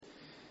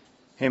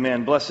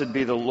Amen. Blessed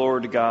be the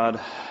Lord God,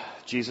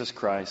 Jesus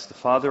Christ, the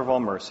Father of all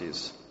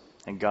mercies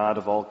and God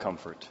of all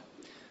comfort,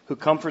 who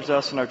comforts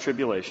us in our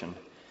tribulation,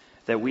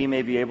 that we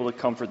may be able to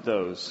comfort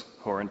those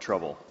who are in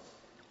trouble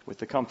with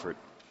the comfort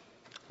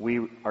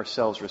we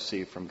ourselves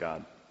receive from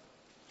God.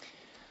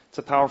 It's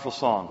a powerful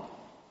song,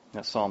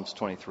 that's Psalms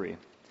 23.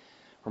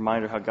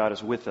 Reminder how God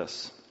is with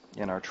us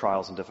in our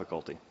trials and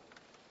difficulty.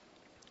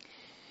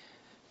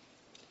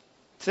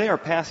 Today our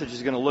passage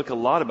is going to look a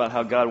lot about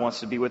how God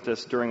wants to be with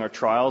us during our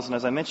trials. And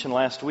as I mentioned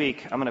last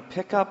week, I'm going to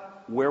pick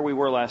up where we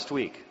were last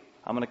week.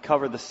 I'm going to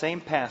cover the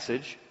same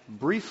passage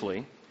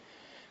briefly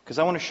because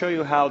I want to show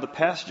you how the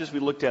passages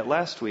we looked at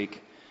last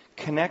week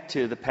connect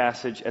to the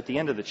passage at the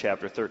end of the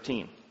chapter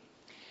 13.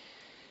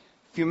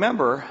 If you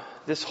remember,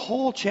 this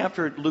whole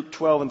chapter, Luke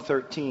 12 and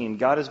 13,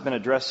 God has been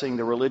addressing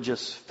the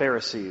religious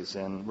Pharisees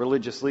and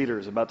religious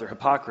leaders about their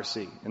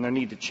hypocrisy and their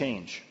need to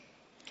change.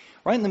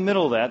 Right in the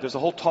middle of that, there's a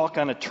whole talk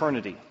on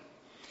eternity.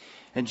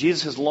 And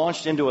Jesus has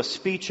launched into a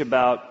speech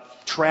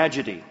about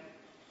tragedy.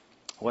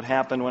 What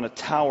happened when a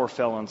tower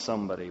fell on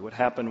somebody? What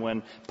happened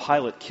when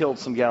Pilate killed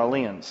some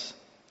Galileans?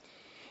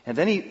 And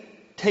then he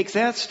takes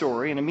that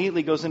story and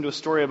immediately goes into a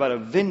story about a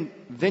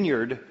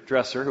vineyard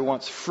dresser who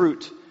wants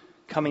fruit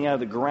coming out of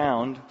the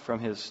ground from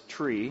his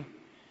tree.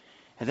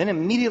 And then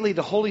immediately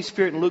the Holy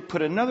Spirit and Luke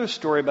put another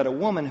story about a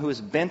woman who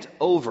is bent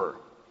over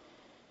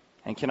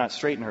and cannot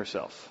straighten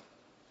herself.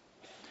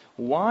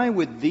 Why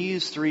would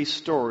these three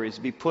stories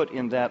be put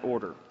in that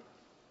order?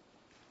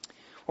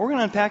 Well, we're going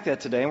to unpack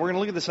that today, and we're going to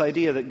look at this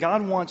idea that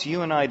God wants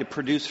you and I to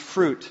produce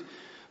fruit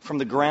from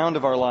the ground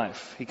of our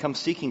life. He comes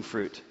seeking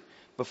fruit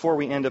before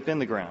we end up in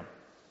the ground.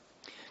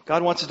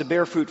 God wants us to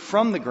bear fruit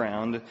from the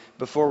ground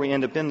before we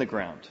end up in the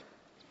ground.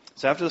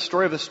 So after the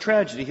story of this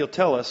tragedy, he'll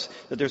tell us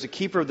that there's a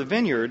keeper of the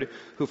vineyard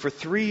who for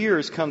 3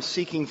 years comes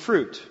seeking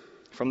fruit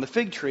from the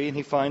fig tree, and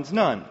he finds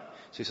none.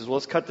 So he says, well,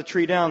 let's cut the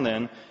tree down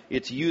then.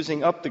 It's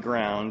using up the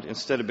ground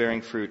instead of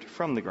bearing fruit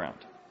from the ground.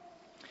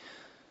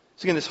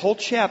 So again, this whole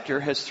chapter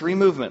has three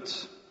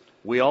movements.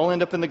 We all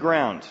end up in the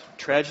ground.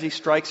 Tragedy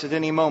strikes at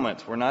any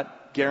moment. We're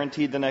not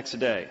guaranteed the next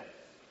day.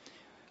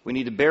 We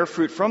need to bear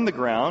fruit from the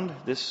ground,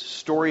 this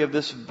story of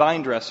this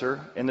vine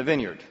dresser in the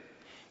vineyard.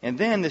 And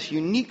then this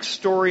unique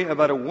story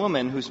about a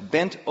woman who's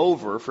bent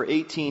over for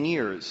 18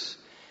 years.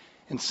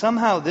 And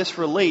somehow this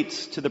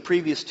relates to the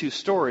previous two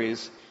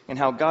stories and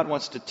how God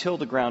wants to till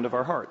the ground of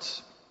our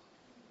hearts.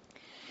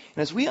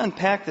 And as we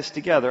unpack this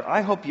together,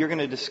 I hope you're going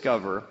to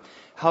discover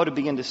how to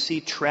begin to see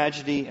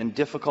tragedy and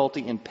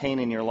difficulty and pain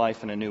in your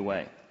life in a new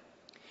way.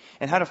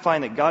 And how to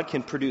find that God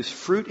can produce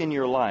fruit in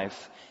your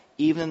life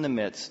even in the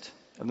midst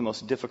of the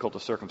most difficult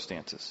of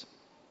circumstances.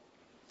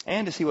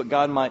 And to see what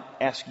God might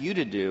ask you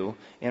to do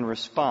in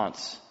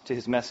response to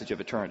his message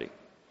of eternity.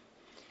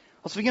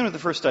 Let's begin with the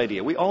first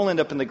idea. We all end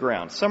up in the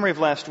ground. Summary of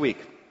last week.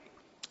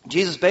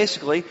 Jesus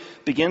basically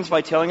begins by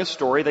telling a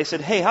story. They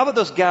said, hey, how about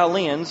those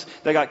Galileans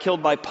that got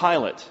killed by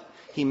Pilate?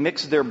 He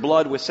mixed their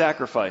blood with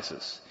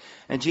sacrifices.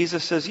 And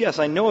Jesus says, yes,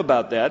 I know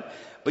about that,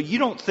 but you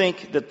don't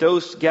think that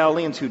those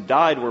Galileans who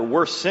died were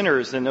worse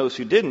sinners than those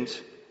who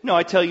didn't. No,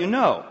 I tell you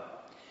no.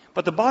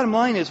 But the bottom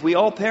line is we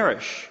all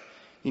perish.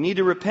 You need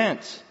to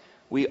repent.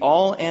 We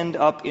all end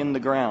up in the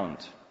ground.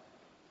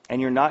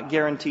 And you're not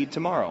guaranteed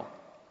tomorrow.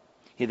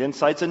 He then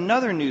cites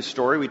another news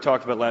story we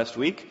talked about last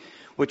week,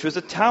 which was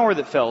a tower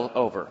that fell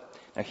over.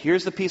 Now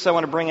here's the piece I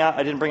want to bring out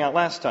I didn't bring out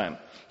last time.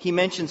 He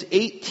mentions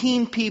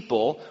 18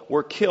 people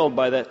were killed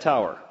by that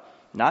tower.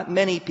 Not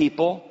many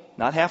people,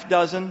 not half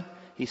dozen.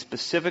 He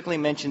specifically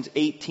mentions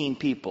 18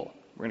 people.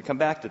 We're going to come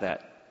back to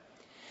that.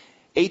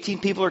 18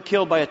 people are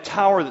killed by a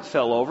tower that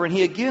fell over, and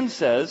he again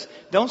says,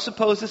 don't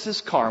suppose this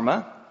is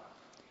karma.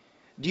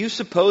 Do you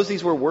suppose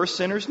these were worse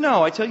sinners?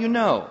 No, I tell you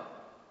no.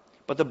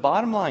 But the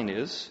bottom line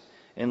is,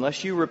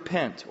 unless you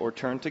repent or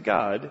turn to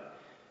God,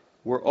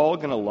 we're all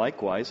going to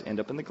likewise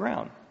end up in the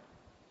ground.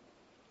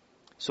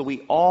 So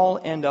we all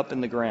end up in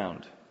the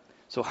ground.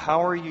 So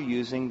how are you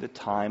using the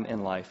time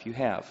and life you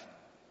have?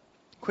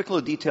 Quick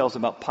little details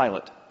about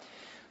Pilate.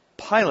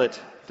 Pilate,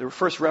 the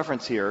first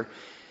reference here,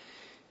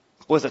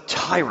 was a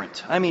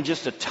tyrant. I mean,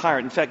 just a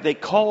tyrant. In fact, they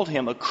called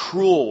him a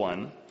cruel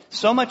one.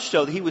 So much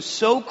so that he was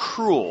so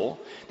cruel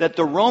that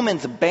the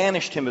Romans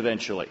banished him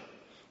eventually.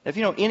 If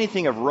you know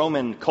anything of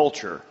Roman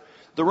culture,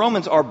 the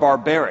Romans are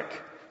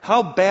barbaric.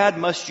 How bad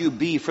must you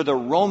be for the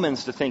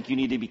Romans to think you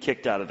need to be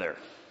kicked out of there?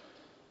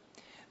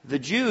 The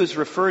Jews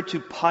referred to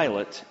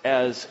Pilate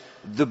as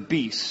the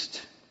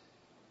beast.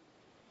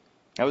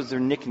 That was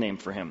their nickname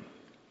for him.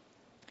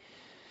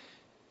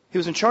 He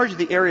was in charge of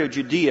the area of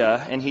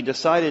Judea, and he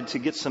decided to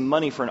get some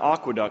money for an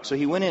aqueduct, so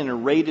he went in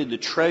and raided the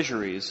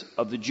treasuries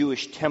of the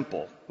Jewish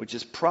temple, which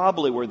is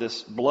probably where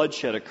this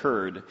bloodshed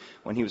occurred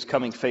when he was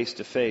coming face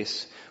to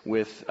face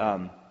with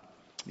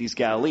these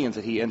Galileans,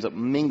 that he ends up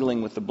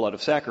mingling with the blood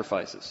of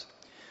sacrifices.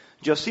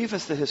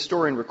 Josephus, the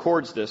historian,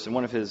 records this in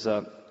one of his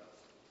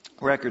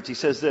records. He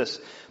says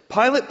this,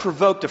 Pilate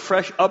provoked a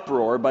fresh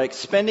uproar by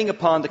expending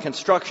upon the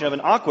construction of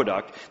an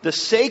aqueduct the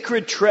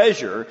sacred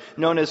treasure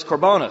known as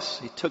korbanos.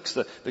 He took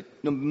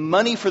the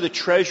money for the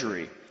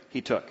treasury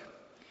he took.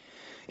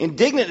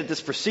 Indignant at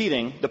this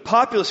proceeding, the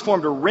populace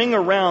formed a ring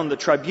around the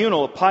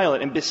tribunal of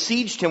Pilate and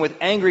besieged him with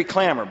angry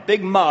clamor.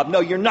 Big mob.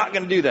 No, you're not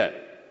going to do that.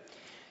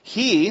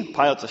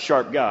 Pilate's a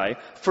sharp guy,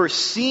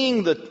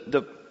 foreseeing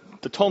the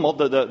tumult,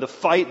 the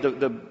fight,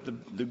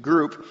 the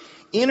group,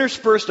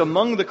 interspersed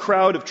among the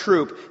crowd of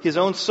troop his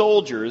own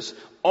soldiers,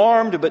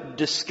 armed but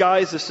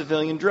disguised as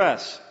civilian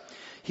dress.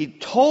 He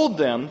told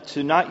them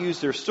to not use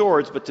their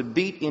swords, but to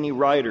beat any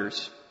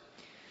rioters.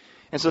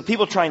 And so the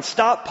people try and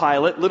stop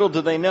Pilate. Little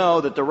do they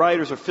know that the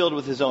rioters are filled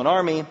with his own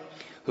army,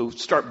 who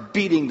start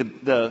beating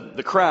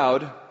the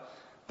crowd.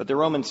 But the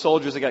Roman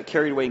soldiers that got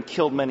carried away and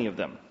killed many of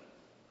them.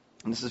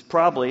 And this is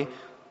probably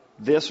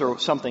this or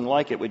something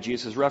like it what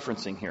Jesus is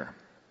referencing here.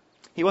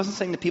 He wasn't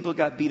saying the people who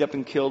got beat up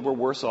and killed were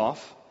worse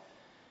off.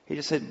 He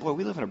just said, boy,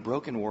 we live in a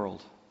broken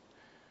world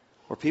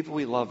where people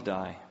we love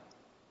die.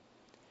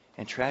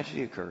 And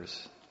tragedy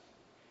occurs.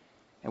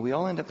 And we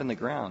all end up in the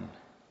ground.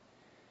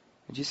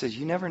 And Jesus says,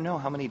 you never know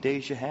how many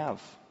days you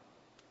have.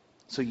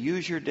 So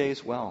use your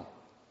days well.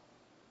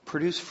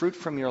 Produce fruit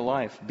from your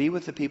life. Be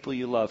with the people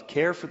you love.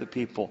 Care for the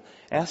people.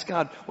 Ask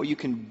God what you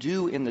can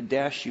do in the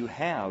dash you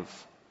have.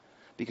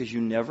 Because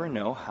you never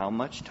know how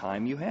much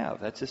time you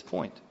have. That's his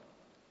point.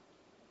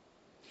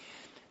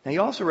 Now he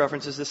also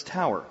references this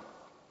tower.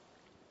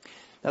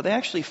 Now they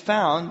actually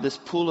found this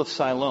pool of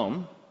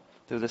Siloam,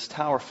 that this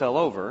tower fell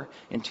over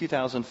in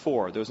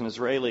 2004. There was an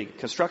Israeli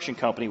construction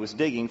company was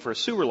digging for a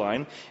sewer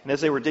line, and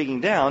as they were digging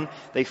down,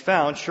 they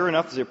found, sure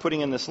enough, as they were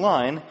putting in this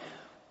line,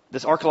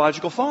 this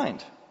archaeological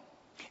find.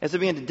 As they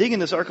began to dig in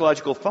this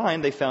archaeological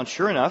find, they found,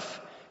 sure enough,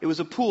 it was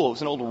a pool. It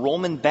was an old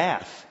Roman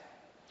bath.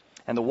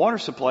 And the water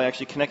supply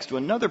actually connects to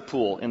another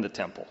pool in the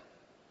temple.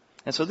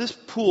 And so this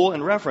pool,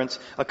 in reference,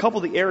 a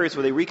couple of the areas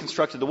where they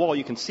reconstructed the wall,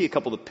 you can see a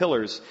couple of the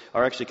pillars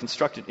are actually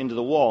constructed into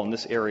the wall in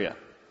this area.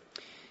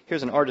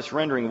 Here's an artist's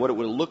rendering of what it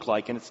would look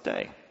like in its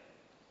day.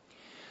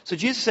 So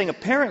Jesus is saying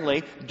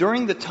apparently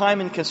during the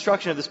time and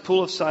construction of this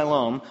pool of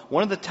Siloam,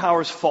 one of the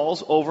towers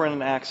falls over in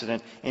an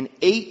accident and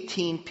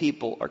 18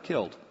 people are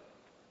killed.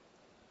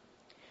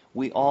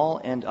 We all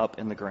end up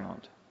in the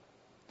ground.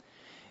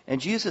 And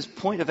Jesus'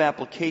 point of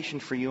application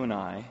for you and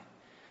I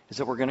is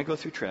that we're going to go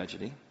through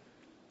tragedy.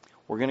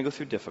 We're going to go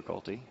through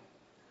difficulty.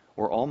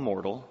 We're all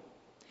mortal.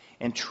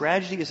 And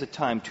tragedy is a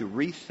time to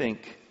rethink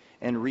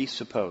and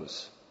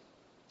resuppose.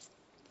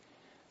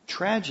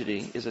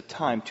 Tragedy is a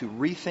time to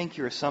rethink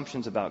your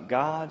assumptions about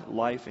God,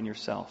 life, and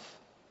yourself.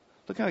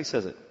 Look how he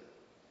says it.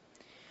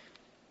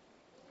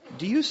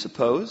 Do you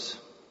suppose?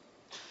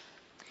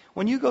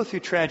 When you go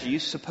through tragedy, you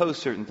suppose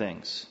certain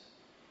things.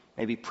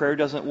 Maybe prayer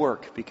doesn't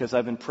work because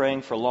I've been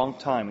praying for a long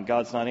time and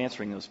God's not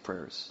answering those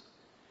prayers.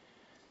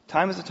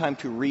 Time is a time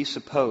to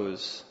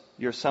resuppose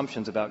your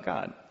assumptions about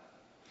God.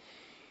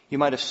 You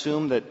might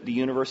assume that the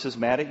universe is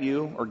mad at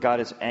you or God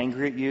is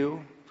angry at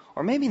you.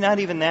 Or maybe not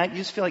even that. You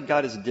just feel like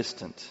God is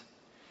distant.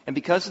 And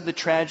because of the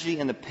tragedy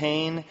and the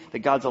pain that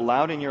God's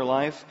allowed in your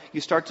life, you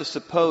start to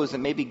suppose that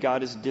maybe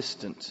God is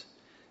distant,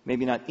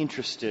 maybe not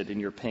interested in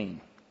your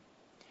pain.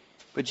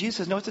 But Jesus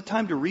says, no, it's a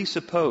time to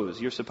resuppose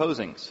your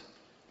supposings.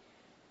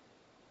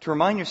 To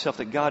remind yourself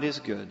that God is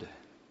good.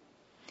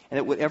 And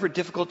that whatever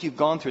difficulty you've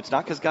gone through, it's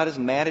not because God is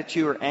mad at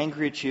you or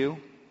angry at you.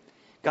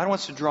 God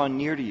wants to draw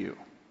near to you.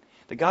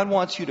 That God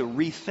wants you to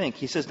rethink.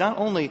 He says, not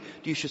only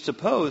do you should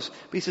suppose,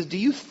 but he says, do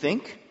you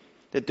think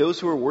that those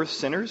who are worse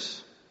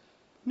sinners?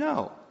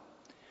 No.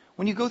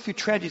 When you go through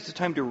tragedy, it's a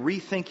time to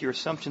rethink your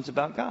assumptions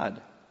about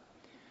God.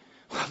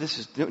 Well,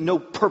 no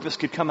purpose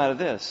could come out of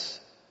this.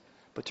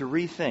 But to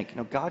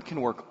rethink, God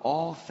can work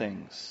all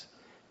things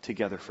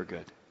together for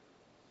good.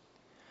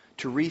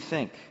 To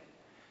rethink,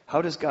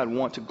 how does God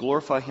want to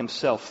glorify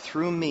himself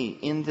through me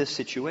in this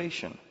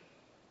situation?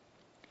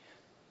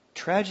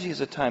 Tragedy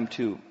is a time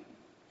to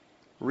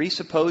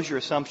resuppose your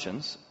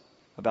assumptions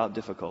about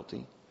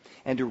difficulty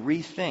and to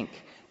rethink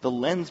the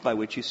lens by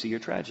which you see your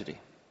tragedy.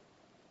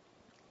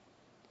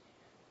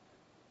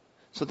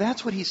 So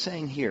that's what he's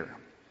saying here.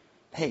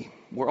 Hey,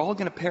 we're all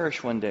going to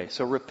perish one day,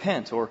 so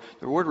repent. Or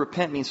the word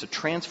repent means to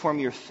transform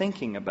your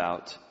thinking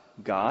about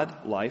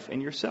God, life,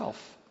 and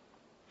yourself.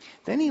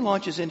 Then he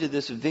launches into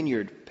this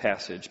vineyard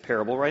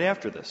parable right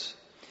after this.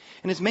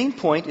 And his main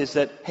point is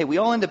that, hey, we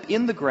all end up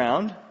in the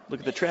ground.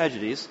 Look at the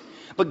tragedies.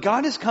 But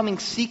God is coming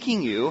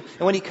seeking you.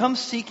 And when he comes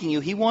seeking you,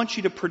 he wants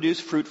you to produce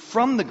fruit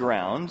from the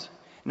ground,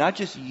 not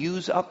just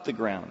use up the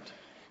ground.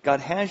 God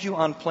has you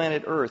on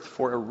planet Earth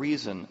for a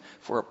reason,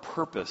 for a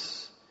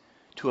purpose,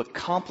 to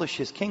accomplish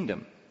his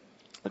kingdom.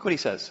 Look what he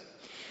says.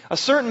 A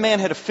certain man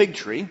had a fig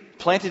tree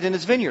planted in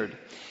his vineyard.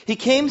 He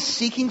came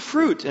seeking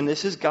fruit, and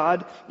this is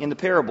God in the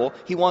parable.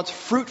 He wants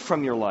fruit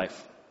from your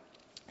life.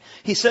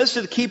 He says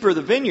to the keeper of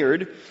the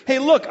vineyard, hey,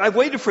 look, I've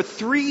waited for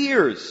 3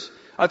 years.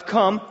 I've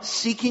come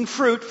seeking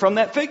fruit from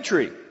that fig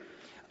tree,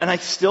 and I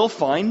still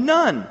find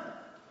none.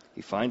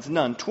 He finds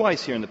none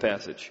twice here in the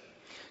passage.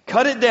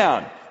 Cut it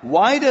down.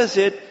 Why does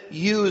it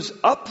use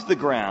up the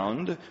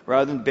ground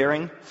rather than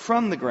bearing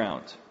from the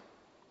ground?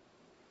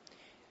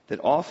 That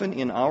often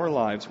in our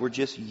lives we're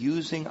just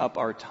using up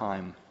our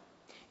time,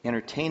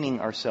 entertaining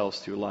ourselves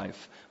through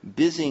life,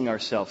 busying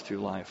ourselves through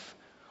life,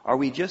 Are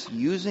we just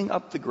using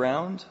up the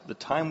ground, the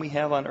time we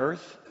have on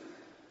earth?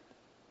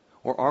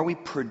 Or are we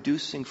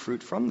producing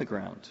fruit from the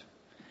ground?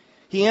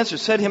 He answered,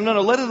 said to him, no,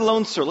 let it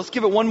alone, sir. Let's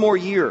give it one more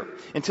year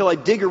until I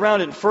dig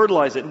around it and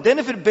fertilize it. And then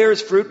if it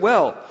bears fruit,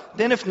 well.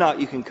 Then if not,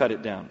 you can cut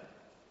it down.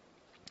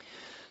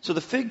 So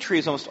the fig tree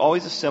is almost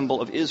always a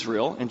symbol of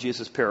Israel in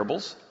Jesus'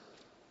 parables.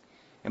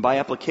 And by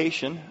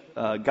application,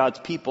 God's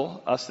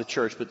people, us the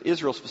church, but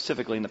Israel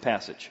specifically in the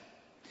passage.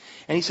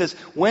 And he says,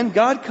 when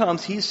God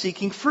comes, he's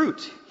seeking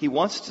fruit. He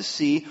wants to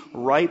see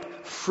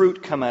ripe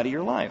fruit come out of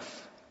your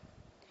life.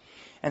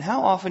 And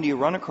how often do you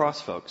run across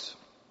folks,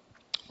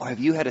 or have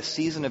you had a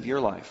season of your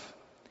life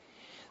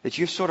that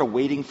you're sort of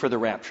waiting for the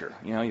rapture?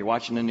 You know, you're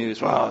watching the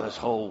news, wow, this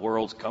whole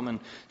world's coming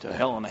to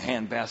hell in a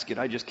handbasket.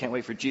 I just can't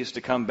wait for Jesus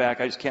to come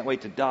back. I just can't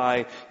wait to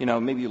die. You know,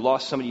 maybe you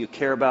lost somebody you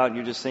care about and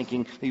you're just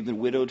thinking, you've been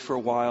widowed for a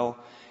while.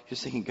 You're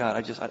just thinking, God,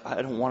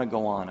 I don't want to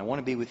go on. I want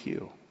to be with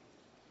you.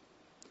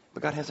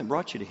 But God hasn't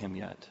brought you to him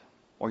yet,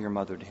 or your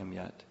mother to him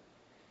yet.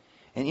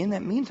 And in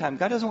that meantime,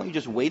 God doesn't want you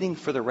just waiting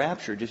for the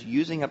rapture, just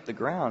using up the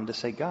ground to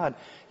say, God,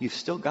 you've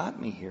still got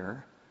me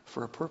here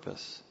for a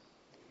purpose.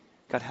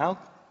 God, how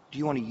do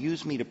you want to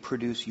use me to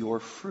produce your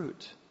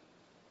fruit?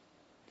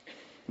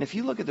 And if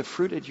you look at the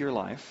fruit of your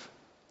life,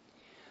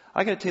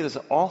 I got to tell you, there's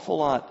an awful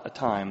lot of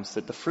times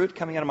that the fruit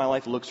coming out of my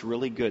life looks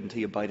really good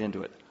until you bite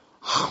into it.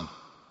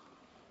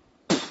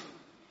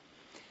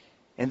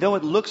 And though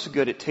it looks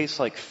good, it tastes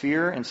like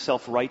fear and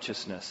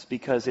self-righteousness,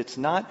 because it's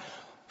not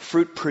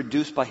fruit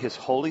produced by his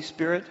Holy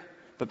Spirit,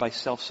 but by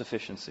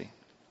self-sufficiency.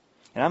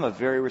 And I'm a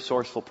very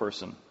resourceful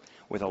person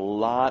with a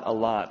lot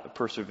of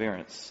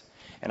perseverance.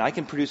 And I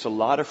can produce a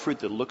lot of fruit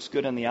that looks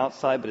good on the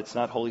outside, but it's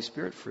not Holy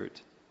Spirit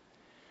fruit.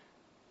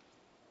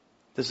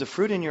 Does the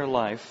fruit in your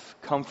life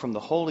come from the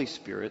Holy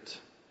Spirit?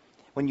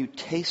 When you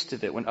taste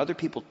of it, when other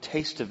people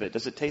taste of it,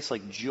 does it taste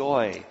like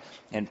joy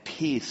and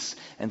peace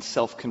and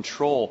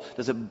self-control?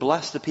 Does it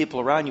bless the people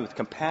around you with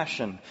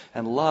compassion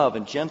and love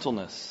and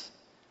gentleness?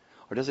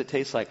 Or does it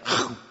taste like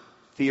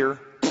fear,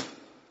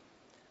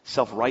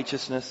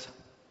 self-righteousness,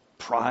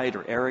 pride,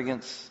 or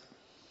arrogance?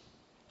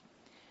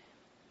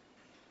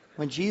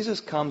 When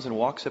Jesus comes and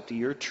walks up to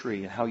your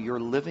tree and how you're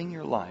living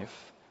your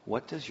life,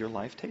 what does your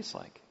life taste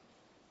like?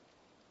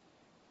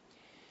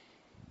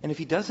 And if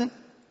he doesn't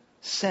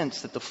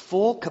sense that the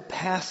full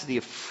capacity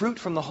of fruit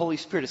from the Holy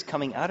Spirit is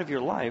coming out of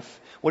your life,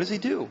 what does he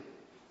do?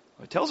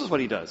 Well, it tells us what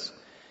he does.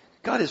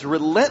 God is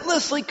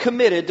relentlessly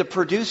committed to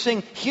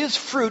producing his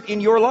fruit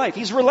in your life.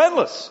 He's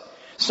relentless.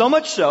 So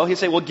much so, he'd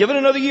say, well, give it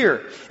another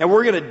year, and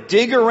we're going to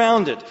dig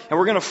around it, and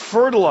we're going to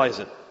fertilize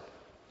it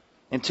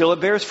until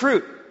it bears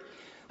fruit.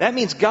 That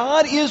means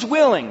God is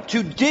willing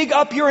to dig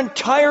up your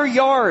entire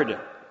yard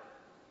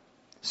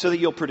so that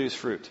you'll produce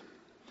fruit.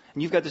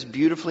 And you've got this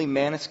beautifully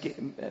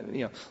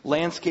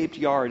landscaped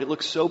yard. It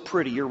looks so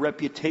pretty. Your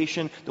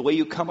reputation, the way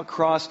you come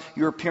across,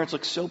 your appearance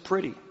looks so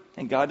pretty.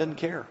 And God doesn't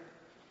care.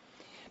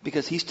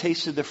 Because he's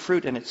tasted the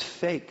fruit and it's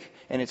fake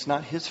and it's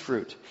not his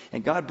fruit.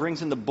 And God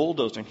brings in the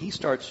bulldozer and he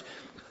starts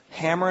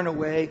hammering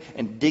away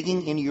and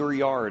digging in your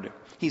yard.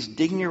 He's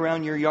digging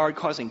around your yard,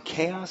 causing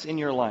chaos in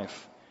your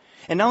life.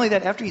 And not only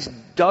that, after he's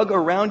dug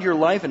around your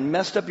life and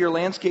messed up your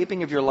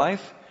landscaping of your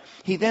life,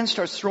 he then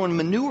starts throwing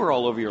manure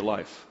all over your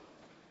life.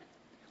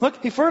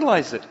 Look, he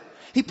fertilized it.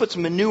 He puts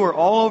manure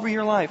all over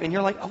your life. And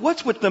you're like,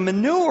 what's with the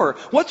manure?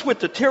 What's with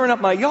the tearing up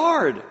my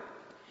yard?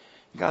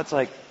 God's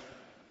like,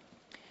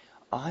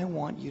 I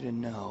want you to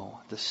know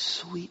the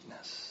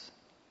sweetness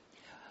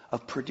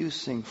of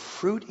producing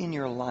fruit in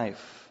your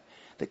life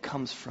that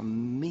comes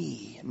from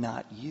me,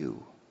 not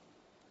you.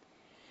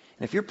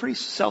 And if you're pretty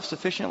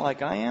self-sufficient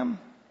like I am,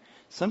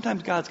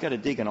 sometimes God's got to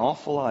dig an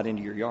awful lot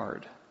into your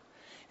yard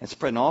and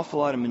spread an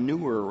awful lot of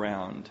manure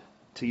around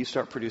till you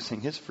start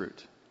producing his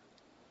fruit.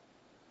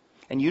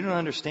 And you don't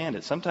understand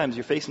it. Sometimes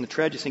you're facing the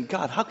tragedy saying,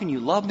 God, how can you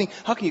love me?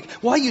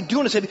 Why are you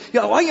doing this?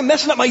 Why are you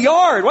messing up my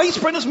yard? Why are you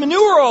spreading this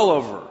manure all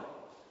over?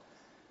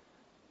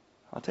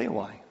 I'll tell you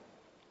why.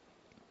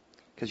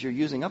 Because you're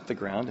using up the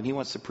ground and he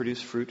wants to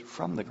produce fruit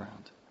from the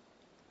ground.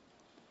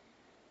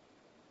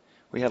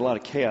 We had a lot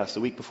of chaos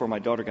the week before my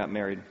daughter got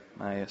married.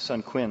 My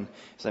son Quinn,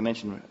 as I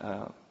mentioned,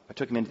 I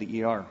took him into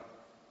the ER.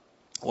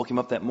 I woke him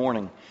up that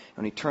morning, and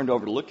when he turned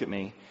over to look at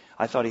me,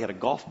 I thought he had a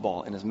golf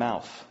ball in his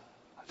mouth.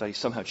 I thought he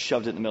somehow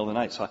shoved it in the middle of the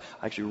night. So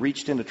I actually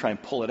reached in to try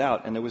and pull it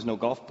out, and there was no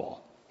golf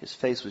ball. His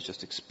face was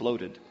just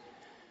exploded.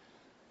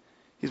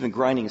 He's been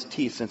grinding his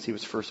teeth since he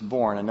was first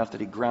born, enough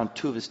that he ground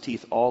 2 of his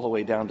teeth all the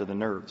way down to the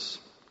nerves.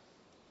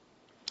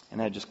 And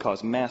that just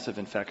caused massive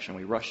infection.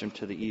 We rushed him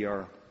to the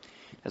ER.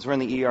 As we're in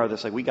the ER, they're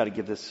like, we got to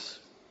give this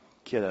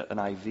kid an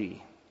IV.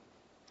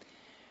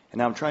 And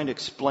now I'm trying to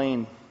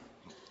explain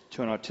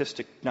to an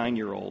autistic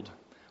 9-year-old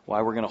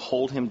why we're going to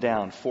hold him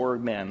down, 4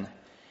 men,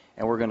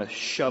 and we're going to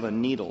shove a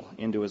needle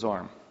into his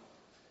arm.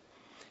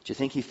 Do you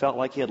think he felt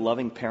like he had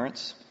loving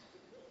parents?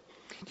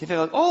 Do you think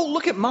like, oh,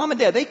 look at mom and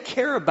dad, they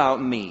care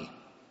about me?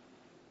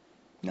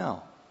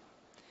 No.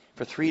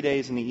 For 3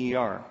 days in the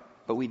ER.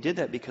 But we did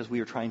that because we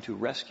were trying to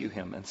rescue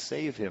him and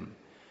save him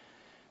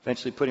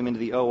Eventually put him into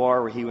the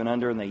OR where he went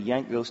under, and they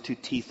yanked those 2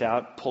 teeth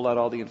out, pulled out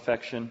all the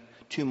infection.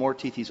 2 more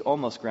teeth, he's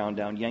almost ground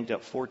down, yanked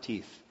out 4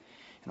 teeth.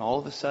 And all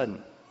of a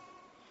sudden,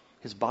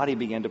 his body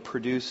began to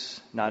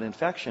produce not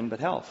infection, but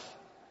health.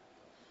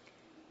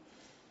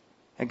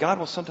 And God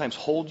will sometimes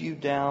hold you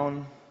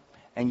down,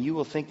 and you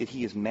will think that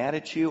he is mad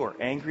at you or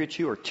angry at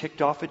you or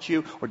ticked off at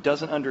you or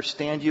doesn't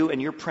understand you,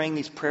 and you're praying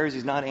these prayers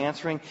he's not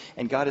answering,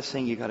 and God is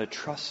saying, you got to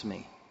trust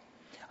me.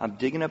 I'm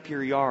digging up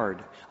your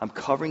yard. I'm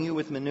covering you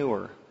with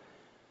manure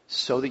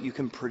so that you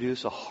can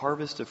produce a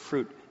harvest of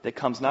fruit that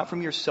comes not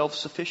from your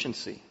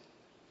self-sufficiency.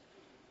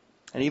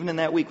 And even in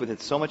that week, with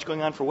so much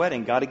going on for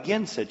wedding, God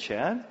again said,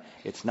 Chad,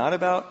 it's not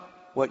about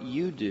what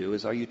you do,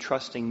 is are you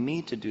trusting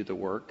me to do the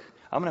work?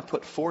 I'm going to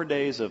put 4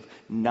 days of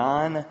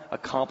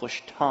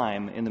non-accomplished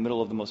time in the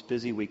middle of the most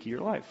busy week of your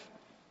life.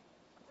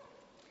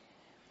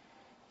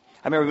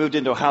 I remember we moved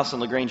into a house in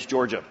LaGrange,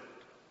 Georgia.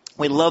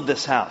 We loved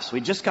this house. We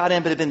just got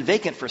in, but it had been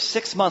vacant for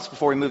 6 months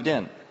before we moved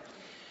in.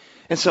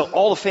 And so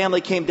all the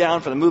family came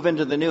down for the move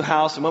into the new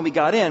house. And when we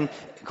got in,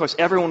 of course,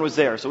 everyone was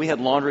there. So we had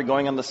laundry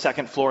going on the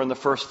second floor and the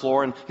first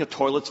floor, and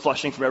toilets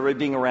flushing from everybody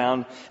being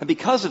around. And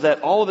because of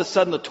that, all of a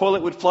sudden the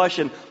toilet would flush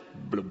and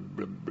blub,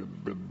 blub,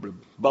 blub, blub, blub,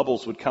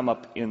 bubbles would come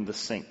up in the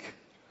sink.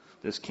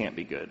 This can't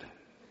be good.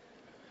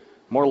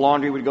 More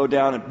laundry would go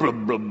down and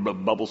blub, blub,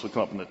 blub, bubbles would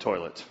come up in the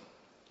toilet.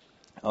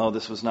 Oh,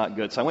 this was not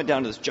good. So I went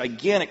down to this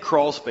gigantic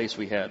crawl space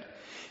we had.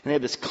 And they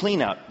had this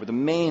clean out where the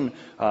main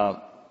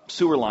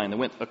sewer line that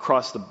went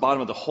across the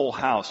bottom of the whole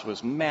house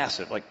was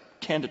massive, like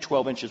 10 to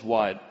 12 inches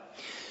wide.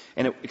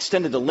 And it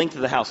extended the length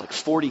of the house, like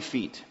 40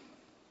 feet.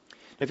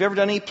 If you've ever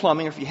done any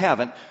plumbing, or if you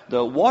haven't,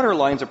 the water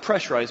lines are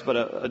pressurized,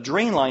 but a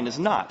drain line is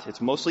not.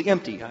 It's mostly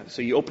empty.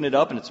 So you open it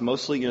up, and it's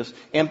mostly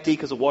empty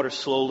because the water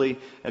slowly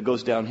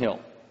goes downhill.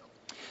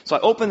 So I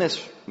opened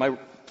this. My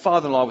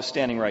father-in-law was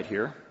standing right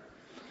here.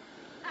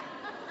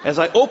 As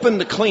I opened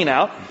the clean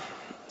out,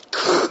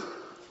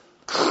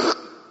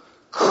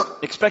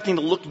 expecting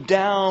to look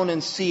down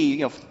and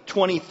see,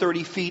 20,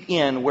 30 feet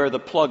in where the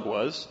plug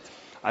was,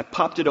 I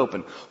popped it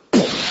open.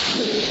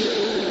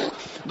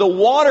 The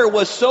water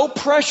was so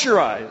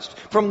pressurized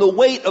from the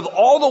weight of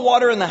all the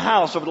water in the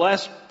house over the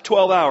last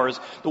 12 hours,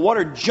 the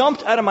water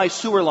jumped out of my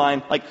sewer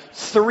line like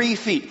 3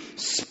 feet,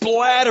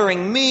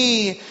 splattering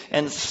me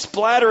and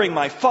splattering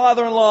my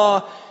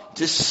father-in-law.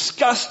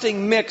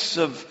 Disgusting mix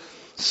of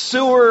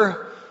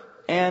sewer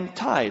and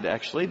tide,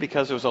 actually,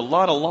 because there was a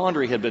lot of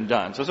laundry had been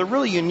done. So it was a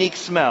really unique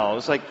smell. It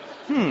was like,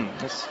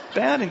 it's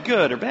bad and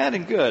good or bad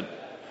and good.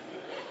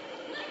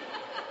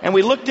 And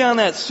we looked down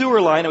that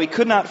sewer line and we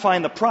could not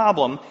find the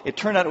problem. It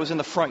turned out it was in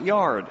the front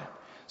yard.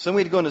 So then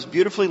we had to go in this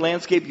beautifully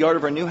landscaped yard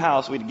of our new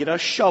house. We had to get a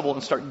shovel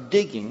and start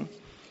digging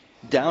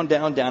down,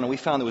 down, down. And we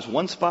found there was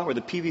one spot where the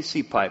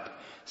PVC pipe,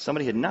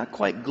 somebody had not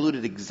quite glued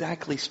it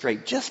exactly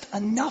straight, just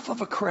enough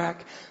of a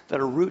crack that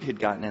a root had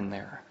gotten in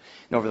there.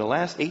 And over the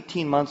last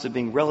 18 months of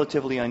being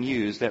relatively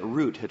unused, that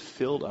root had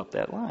filled up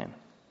that line.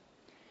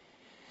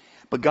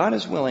 But God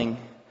is willing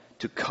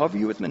to cover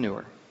you with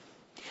manure,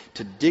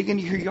 to dig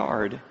into your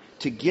yard,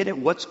 to get at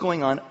what's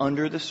going on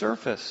under the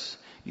surface.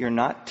 You're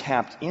not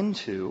tapped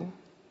into,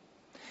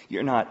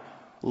 you're not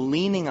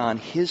leaning on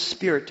His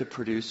Spirit to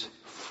produce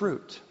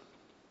fruit.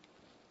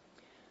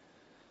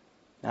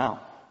 Now,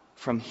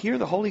 from here,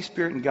 the Holy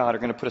Spirit and God are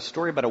going to put a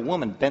story about a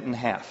woman bent in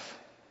half.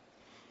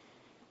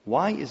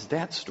 Why is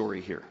that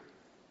story here?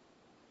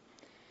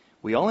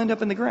 We all end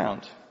up in the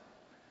ground.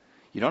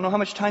 You don't know how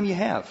much time you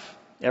have.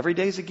 Every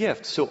day is a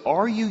gift. So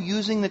are you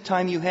using the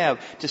time you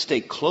have to stay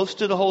close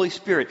to the Holy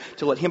Spirit,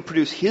 to let Him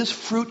produce His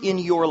fruit in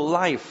your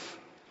life?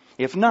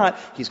 If not,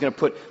 He's going to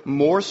put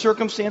more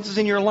circumstances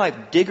in your life,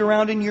 dig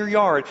around in your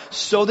yard,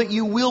 so that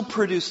you will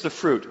produce the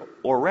fruit.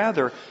 Or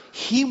rather,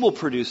 He will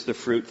produce the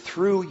fruit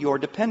through your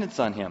dependence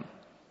on Him.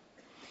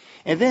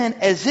 And then,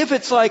 as if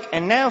it's like,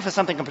 and now for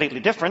something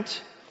completely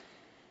different,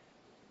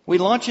 we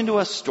launch into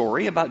a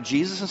story about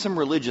Jesus and some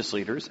religious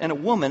leaders and a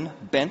woman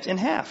bent in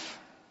half.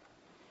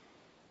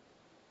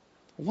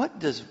 What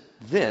does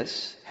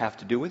this have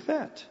to do with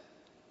that?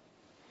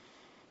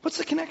 What's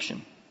the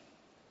connection?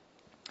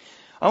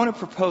 I want to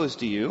propose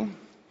to you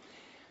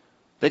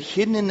that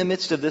hidden in the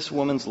midst of this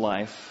woman's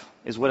life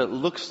is what it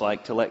looks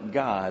like to let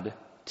God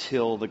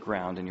till the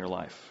ground in your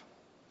life.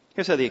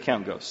 Here's how the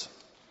account goes.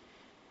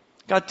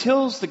 God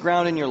tills the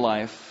ground in your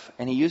life,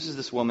 and He uses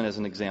this woman as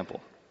an example.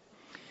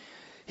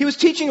 He was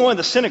teaching in one of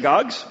the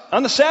synagogues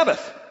on the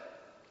Sabbath.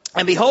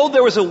 And behold,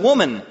 there was a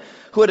woman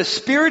who had a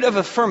spirit of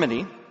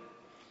infirmity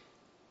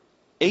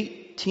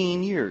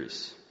 18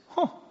 years.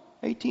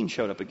 18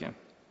 showed up again.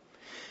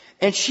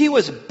 And she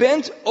was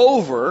bent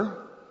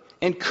over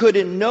and could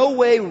in no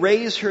way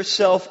raise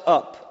herself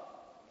up.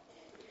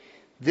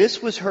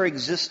 This was her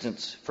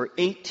existence for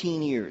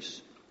 18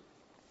 years.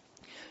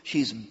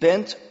 She's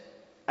bent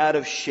out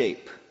of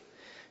shape.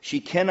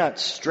 She cannot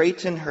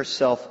straighten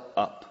herself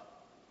up.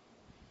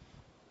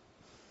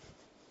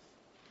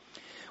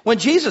 When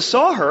Jesus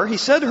saw her, He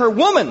said to her,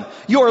 "Woman,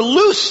 you are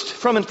loosed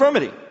from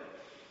infirmity."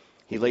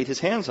 He laid His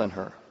hands on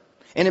her,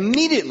 and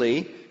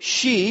immediately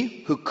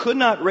she who could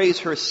not raise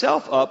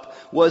herself up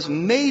was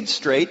made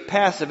straight,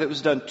 passive. It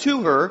was done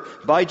to her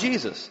by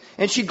Jesus.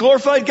 And she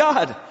glorified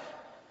God.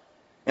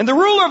 And the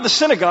ruler of the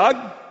synagogue,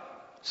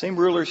 same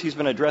rulers he's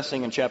been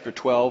addressing in chapter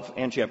 12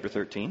 and chapter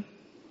 13,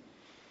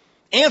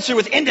 answered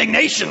with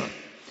indignation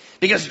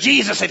because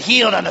Jesus had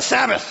healed on the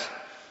Sabbath.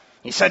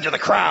 He said to the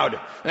crowd,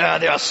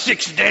 there are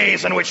 6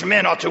 days in which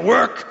men ought to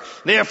work.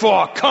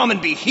 Therefore, come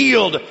and be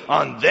healed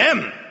on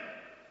them.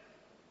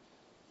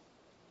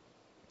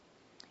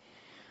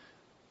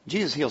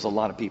 Jesus heals a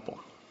lot of people.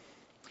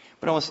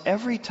 But almost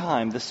every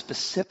time the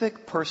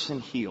specific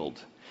person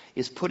healed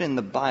is put in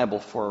the Bible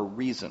for a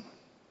reason.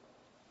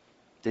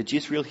 Did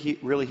Jesus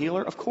really heal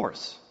her? Of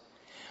course.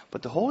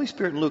 But the Holy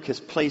Spirit in Luke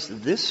has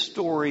placed this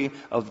story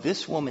of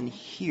this woman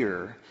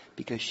here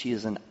because she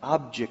is an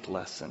object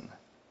lesson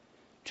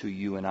to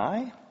you and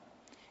I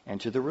and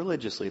to the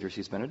religious leaders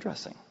he's been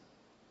addressing.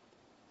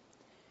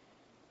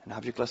 An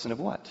object lesson of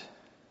what?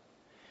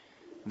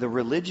 The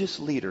religious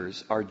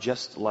leaders are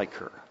just like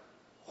her.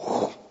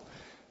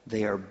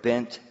 They are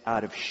bent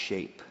out of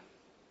shape.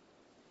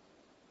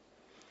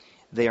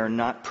 They are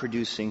not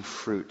producing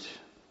fruit.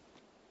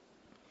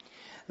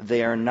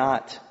 They are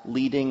not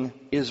leading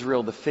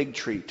Israel, the fig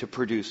tree, to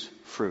produce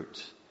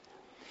fruit.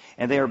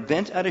 And they are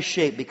bent out of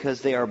shape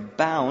because they are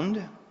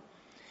bound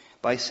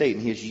by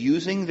Satan. He is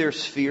using their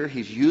sphere,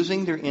 he's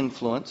using their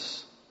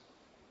influence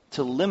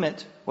to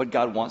limit what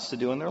God wants to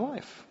do in their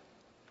life.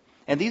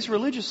 And these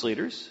religious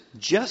leaders,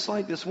 just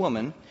like this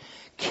woman,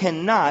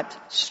 cannot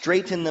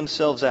straighten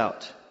themselves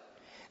out.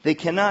 They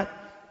cannot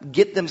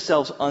get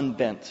themselves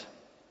unbent.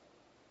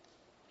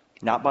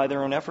 Not by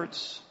their own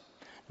efforts,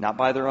 not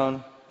by their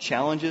own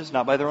challenges,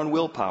 not by their own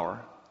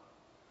willpower.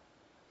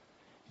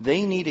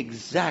 They need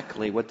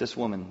exactly what this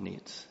woman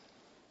needs.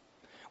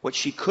 What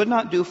she could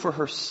not do for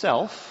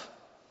herself,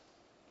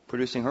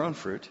 producing her own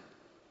fruit,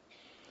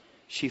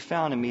 she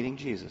found in meeting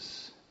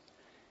Jesus.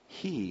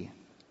 He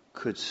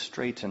could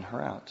straighten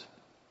her out.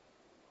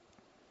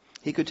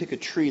 He could take a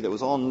tree that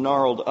was all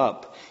gnarled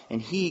up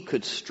and he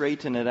could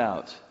straighten it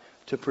out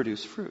to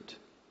produce fruit.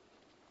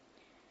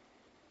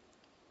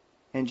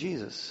 And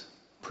Jesus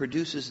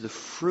produces the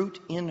fruit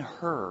in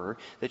her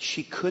that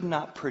she could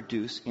not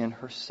produce in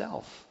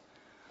herself.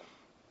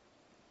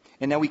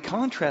 And now we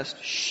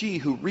contrast she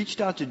who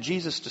reached out to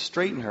Jesus to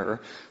straighten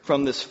her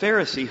from this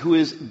Pharisee who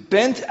is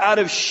bent out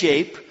of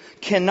shape,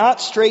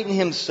 cannot straighten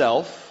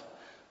himself,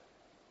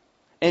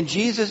 and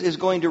Jesus is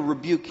going to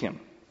rebuke him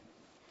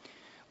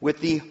with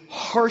the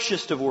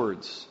harshest of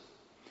words.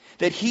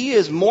 That he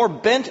is more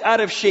bent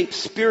out of shape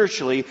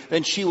spiritually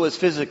than she was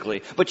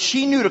physically. But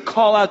she knew to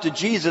call out to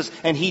Jesus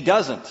and he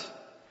doesn't.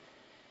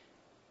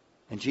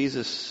 And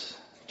Jesus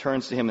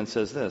turns to him and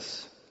says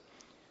this.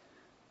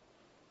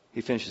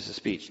 He finishes his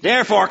speech.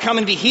 Therefore, come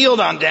and be healed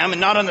on them and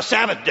not on the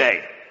Sabbath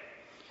day.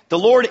 The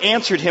Lord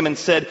answered him and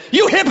said,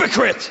 you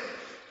hypocrite!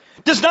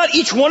 Does not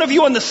each one of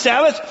you on the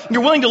Sabbath,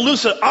 you're willing to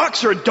loose an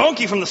ox or a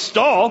donkey from the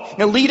stall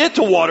and lead it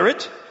to water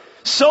it?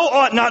 So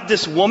ought not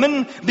this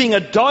woman, being a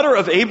daughter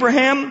of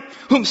Abraham,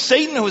 whom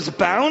Satan has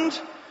bound?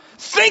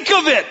 Think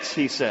of it,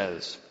 he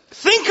says.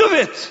 Think of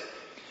it.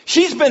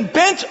 She's been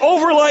bent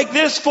over like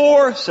this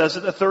for, says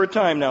it the third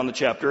time now in the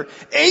chapter,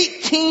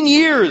 18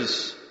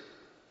 years.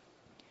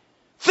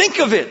 Think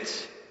of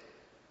it.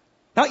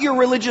 Not your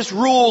religious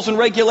rules and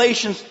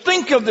regulations.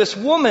 Think of this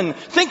woman.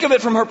 Think of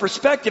it from her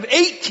perspective.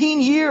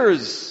 18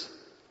 years.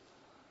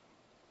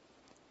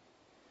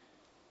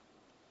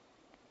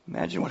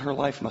 Imagine what her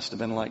life must have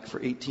been like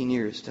for 18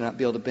 years to not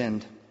be able to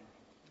bend.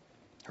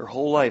 Her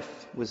whole life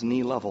was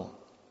knee level.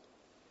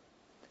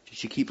 Did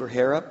she keep her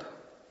hair up?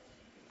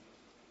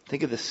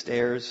 Think of the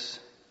stares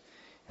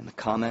and the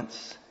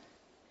comments.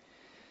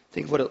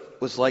 Think of what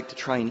it was like to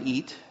try and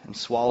eat and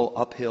swallow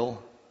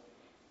uphill.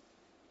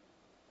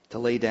 To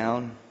lay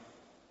down.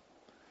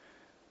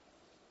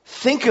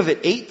 Think of it,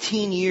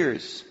 18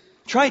 years.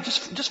 Try it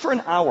just for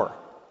an hour.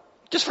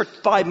 Just for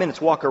 5 minutes,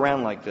 walk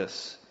around like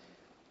this.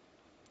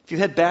 If you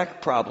had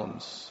back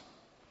problems,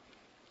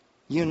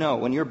 you know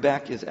when your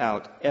back is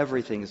out,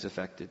 everything is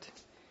affected.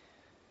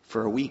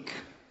 For a week,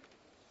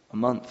 a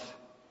month.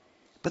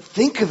 But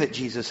think of it,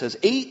 Jesus says,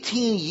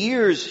 18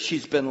 years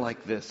she's been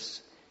like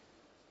this.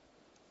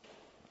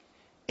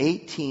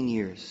 18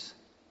 years.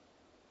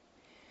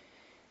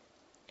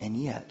 And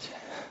yet,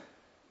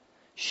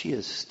 she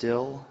is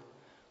still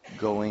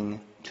going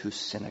to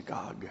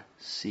synagogue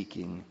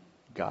seeking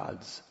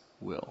God's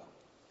will.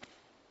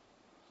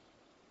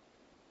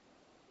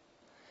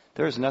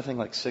 There is nothing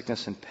like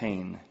sickness and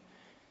pain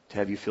to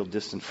have you feel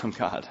distant from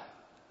God.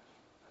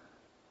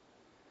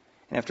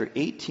 And after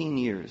 18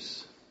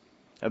 years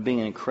of being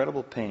in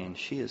incredible pain,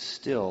 she is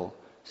still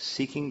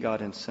seeking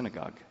God in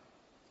synagogue.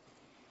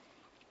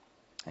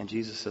 And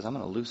Jesus says, I'm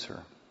going to loose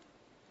her.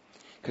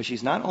 Because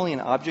she's not only an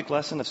object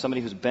lesson of somebody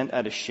who's bent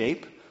out of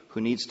shape, who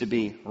needs to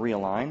be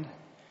realigned,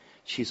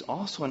 she's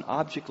also an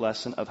object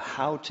lesson of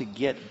how to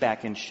get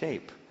back in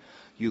shape.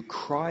 You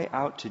cry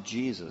out to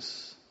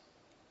Jesus,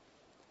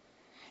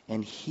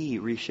 and he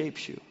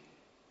reshapes you.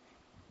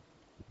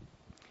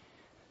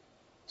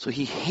 So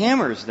he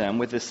hammers them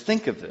with this,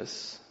 think of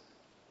this.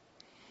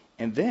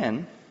 And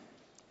then,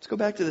 let's go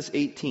back to this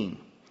 18.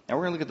 Now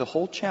we're going to look at the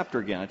whole chapter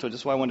again. I told you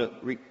this is why I wanted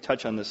to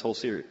touch on this whole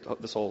series,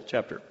 this whole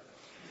chapter.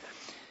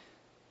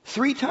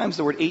 3 times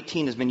the word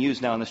 18 has been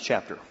used now in this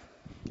chapter.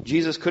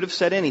 Jesus could have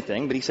said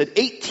anything, but he said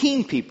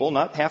 18 people,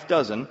 not half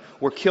dozen,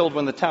 were killed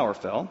when the tower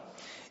fell.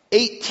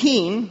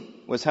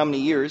 18 was how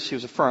many years he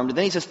was affirmed. And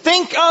then he says,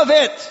 think of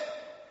it!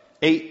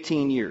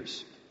 18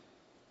 years.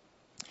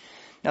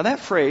 Now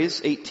that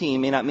phrase, 18,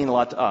 may not mean a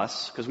lot to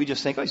us, because we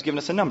just think, oh, he's giving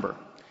us a number.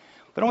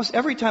 But almost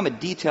every time a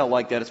detail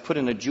like that is put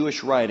in a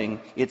Jewish writing,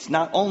 it's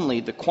not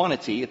only the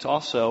quantity, it's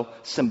also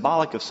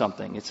symbolic of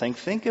something. It's saying,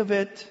 think of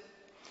it.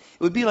 It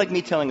would be like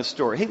me telling a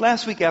story. Hey,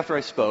 last week after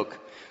I spoke,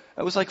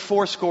 it was like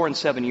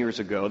 7 years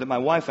ago that my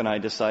wife and I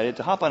decided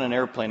to hop on an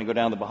airplane and go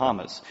down to the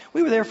Bahamas.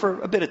 We were there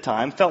for a bit of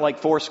time, felt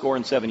like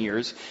 7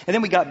 years, and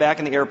then we got back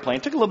in the airplane.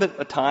 It took a little bit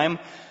of time.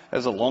 It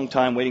was a long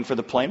time waiting for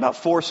the plane, about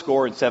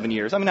 7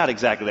 years. I mean, not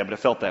exactly that, but it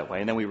felt that way,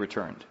 and then we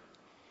returned.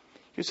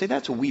 You say,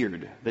 that's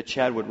weird that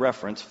Chad would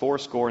reference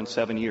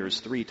 7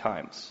 years 3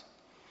 times.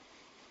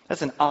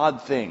 That's an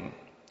odd thing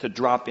to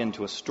drop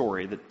into a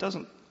story that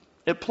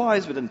it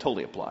applies, but doesn't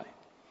totally apply.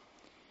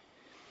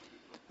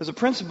 There's a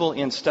principle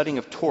in studying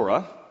of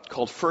Torah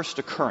called first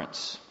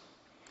occurrence.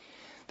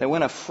 That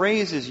when a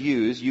phrase is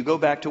used, you go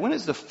back to when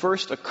is the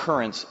first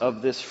occurrence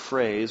of this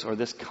phrase or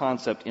this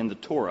concept in the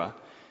Torah.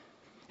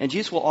 And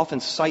Jesus will often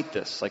cite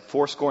this, like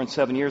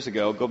 7 years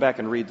ago, go back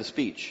and read the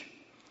speech.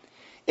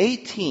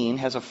 18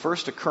 has a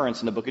first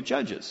occurrence in the book of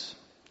Judges.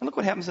 And look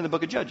what happens in the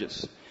book of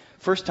Judges.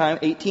 First time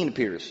 18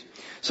 appears.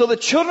 So the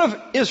children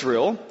of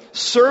Israel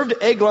served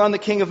Eglon, the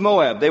king of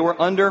Moab. They were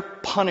under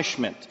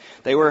punishment.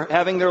 They were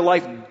having their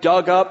life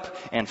dug up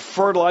and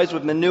fertilized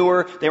with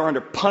manure. They were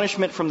under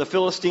punishment from the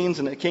Philistines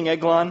and the king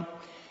Eglon.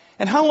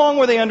 And how long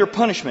were they under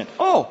punishment?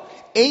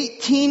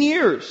 18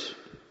 years.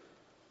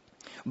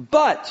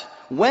 But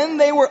when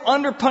they were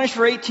under punishment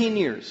for 18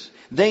 years,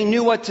 they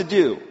knew what to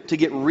do to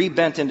get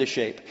rebent into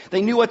shape.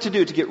 They knew what to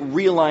do to get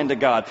realigned to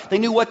God. They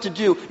knew what to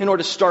do in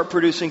order to start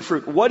producing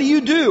fruit. What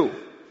do?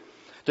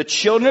 The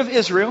children of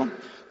Israel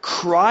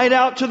cried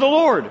out to the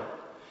Lord.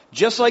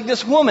 Just like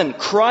this woman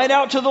cried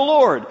out to the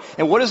Lord.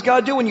 And what does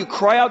God do when you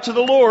cry out to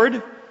the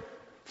Lord?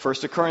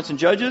 First occurrence in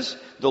Judges,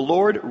 the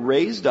Lord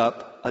raised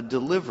up a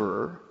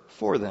deliverer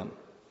for them.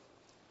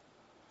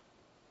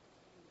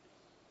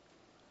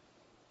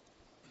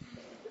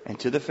 And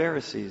to the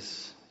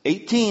Pharisees,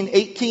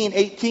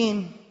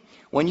 18.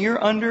 When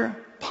you're under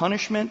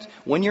punishment,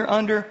 when you're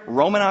under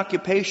Roman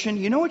occupation,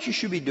 you know what you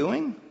should be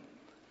doing?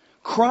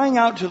 Crying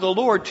out to the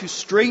Lord to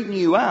straighten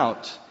you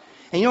out.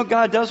 And you know what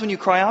God does when you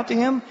cry out to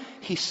Him?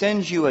 He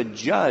sends you a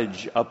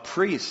judge, a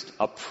priest,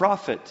 a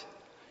prophet.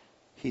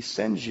 He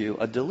sends you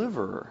a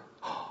deliverer.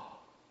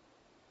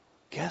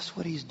 Guess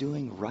what He's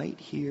doing right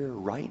here,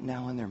 right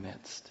now in their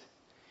midst?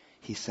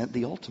 He sent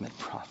the ultimate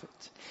prophet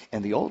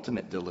and the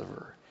ultimate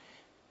deliverer.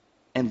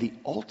 And the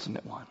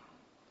ultimate one.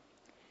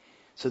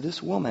 So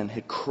this woman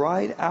had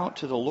cried out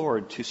to the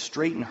Lord to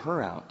straighten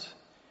her out.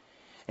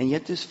 And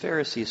yet this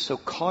Pharisee is so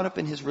caught up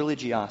in his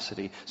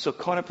religiosity, so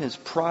caught up in his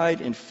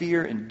pride and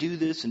fear and do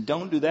this and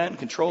don't do that and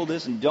control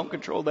this and don't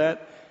control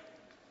that,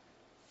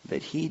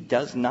 that he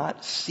does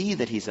not see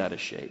that he's out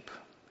of shape.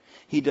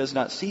 He does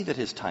not see that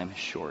his time is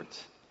short.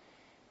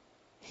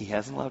 He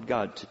hasn't allowed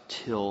God to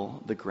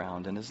till the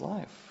ground in his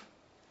life.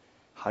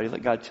 How do you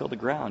let God till the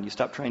ground? You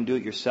stop trying to do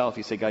it yourself.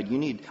 You say, God,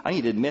 I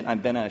need to admit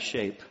I'm bent out of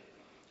shape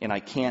and I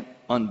can't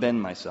unbend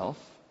myself.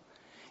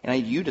 And I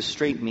need you to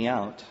straighten me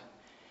out.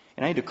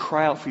 And I need to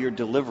cry out for your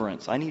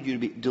deliverance. I need you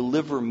to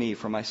deliver me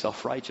from my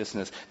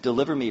self-righteousness.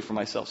 Deliver me from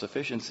my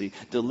self-sufficiency.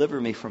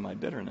 Deliver me from my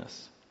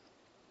bitterness.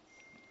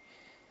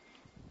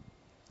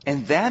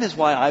 And that is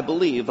why I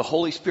believe the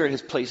Holy Spirit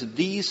has placed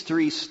these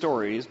 3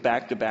 stories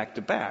back to back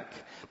to back.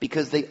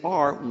 Because they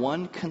are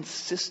one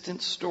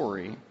consistent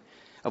story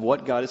of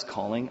what God is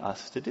calling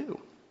us to do.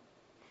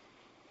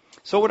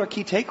 So what would our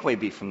key takeaway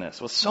be from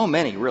this? Well, so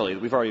many, really, that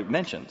we've already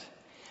mentioned.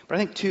 But I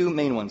think 2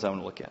 main ones I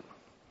want to look at.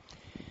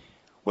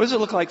 What does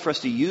it look like for us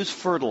to use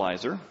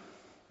fertilizer,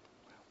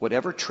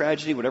 whatever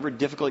tragedy, whatever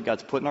difficulty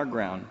God's put in our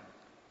ground,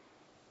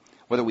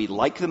 whether we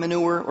like the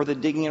manure or the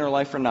digging in our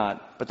life or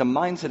not, but the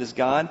mindset is,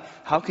 God,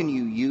 how can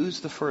you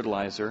use the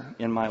fertilizer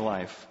in my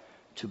life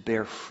to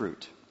bear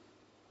fruit?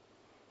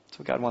 That's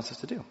what God wants us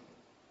to do.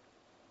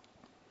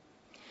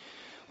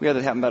 We had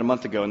that happen about a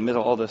month ago in the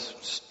middle of all this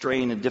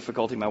strain and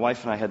difficulty. My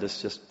wife and I had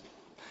this just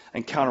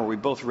encounter where we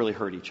both really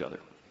hurt each other.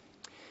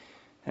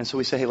 And so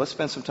we say, hey, let's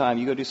spend some time.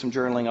 You go do some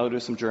journaling. I'll do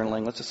some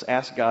journaling. Let's just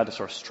ask God to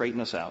sort of straighten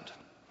us out.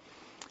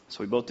 So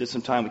we both did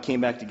some time. We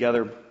came back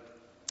together.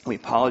 We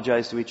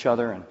apologized to each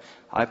other. And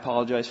I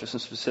apologized for some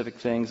specific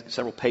things,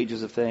 several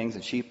pages of things.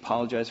 And she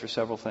apologized for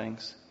several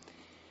things.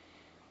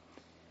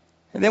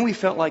 And then we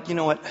felt like, you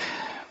know what?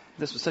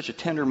 This was such a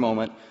tender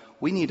moment.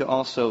 We need to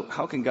also,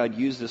 how can God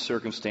use this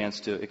circumstance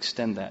to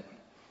extend that?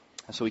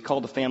 So we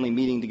called the family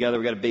meeting together.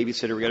 We got a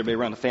babysitter. We got everybody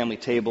around the family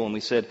table, and we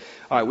said,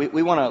 all right,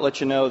 we want to let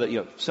you know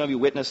that, some of you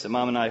witnessed that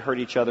Mom and I hurt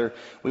each other.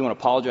 We want to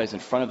apologize in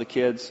front of the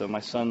kids. So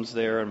my son's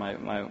there, and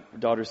my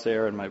daughter's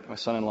there, and my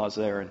son-in-law's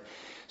there. And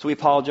so we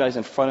apologize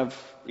in front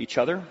of each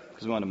other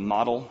because we want to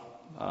model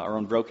our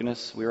own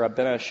brokenness. We were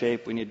bent out of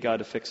shape. We need God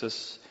to fix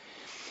us.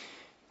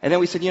 And then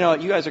we said, you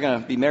guys are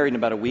going to be married in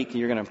about a week, and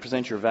you're going to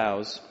present your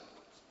vows.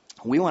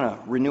 We want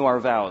to renew our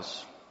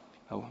vows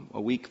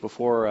a week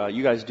before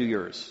you guys do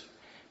yours,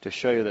 to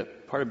show you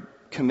that part of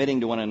committing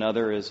to one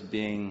another is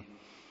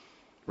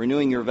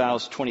renewing your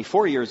vows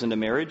 24 years into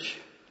marriage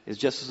is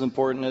just as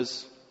important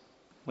as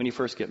when you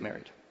first get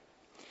married.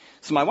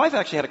 So my wife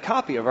actually had a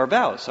copy of our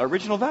vows, our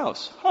original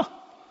vows.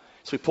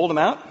 So we pulled them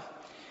out.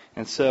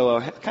 And so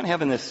kind of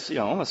having this,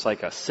 almost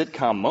like a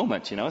sitcom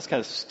moment, it's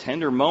kind of this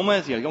tender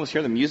moment. You almost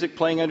hear the music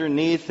playing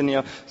underneath, and,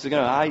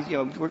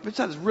 it's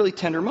this really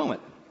tender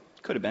moment.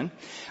 Could have been.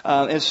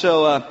 And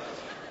so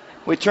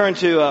we turned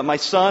to my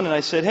son, and I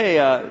said, hey,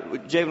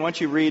 Javen, why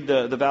don't you read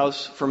the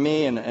vows for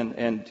me,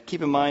 and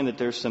keep in mind that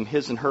there's some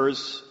his and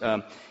hers.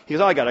 He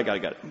goes, I got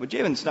it. But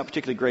Javen's not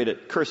particularly great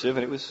at cursive,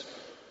 and it was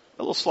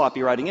a little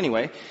sloppy writing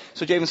anyway.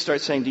 So Javen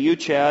starts saying, do you,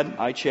 Chad,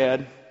 I,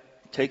 Chad,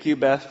 take you,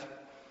 Beth,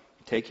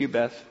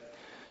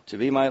 to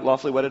be my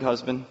lawfully wedded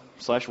husband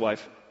 /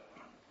 wife.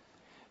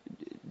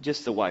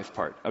 Just the wife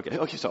part.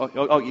 Okay, so,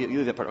 you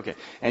leave that part, okay.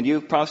 And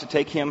you promise to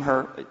take him,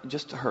 her,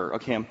 just her,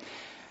 okay, him.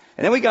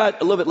 And then we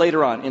got a little bit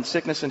later on, in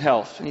sickness and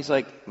health. And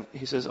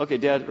he says, okay,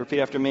 Dad, repeat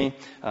after me.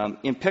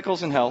 In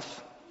pickles and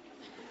health.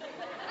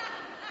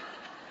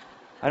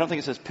 I don't think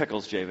it says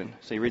pickles, Javen.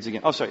 So he reads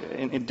again. Oh, sorry.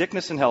 In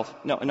dickness and health.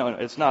 No,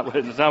 it's not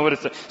what it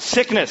says.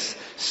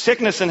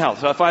 Sickness and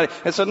health.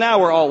 And so now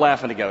we're all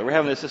laughing together. We're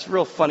having this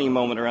real funny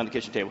moment around the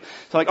kitchen table.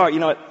 So I'm like, all right, you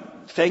know what?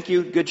 Thank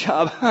you. Good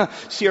job.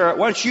 Sierra,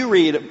 why don't you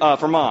read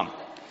for Mom?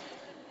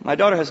 My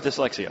daughter has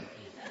dyslexia.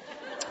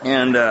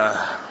 And,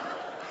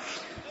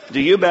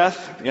 do you,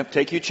 Beth? Yep,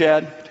 take you,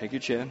 Chad.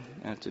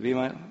 To be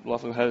my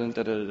lawful husband,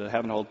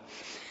 have and hold.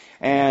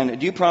 And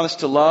do you promise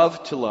to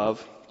love,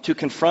 to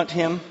confront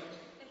him?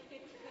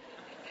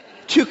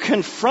 To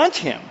confront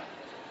him.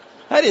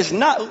 That is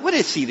not, what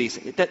is he these?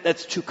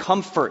 That's to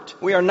comfort.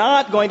 We are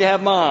not going to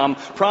have Mom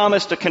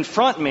promise to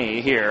confront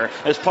me here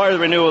as part of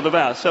the renewal of the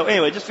vows. So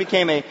anyway, it just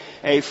became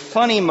a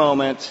funny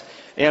moment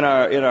in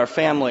our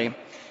family.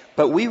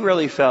 But we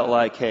really felt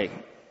like, hey,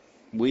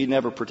 we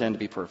never pretend to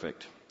be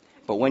perfect.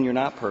 But when you're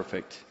not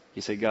perfect,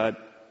 you say, God,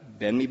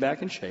 bend me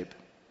back in shape.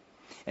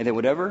 And then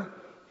whatever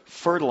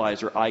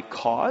fertilizer I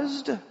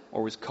caused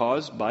or was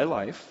caused by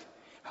life,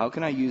 how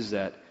can I use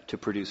that to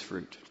produce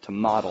fruit, to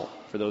model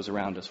for those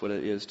around us what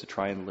it is to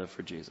try and live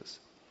for Jesus?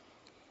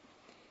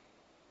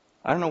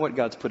 I don't know what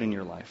God's put in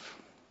your life,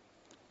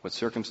 what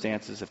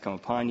circumstances have come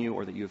upon you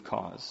or that you have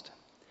caused.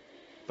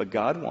 But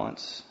God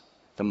wants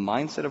the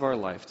mindset of our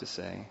life to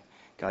say,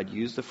 God,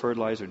 use the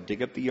fertilizer,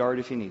 dig up the yard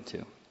if you need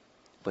to,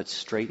 but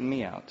straighten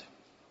me out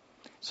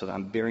so that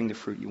I'm bearing the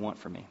fruit you want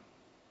for me.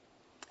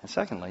 And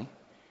secondly,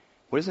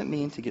 what does it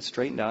mean to get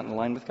straightened out in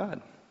line with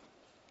God?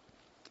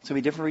 It's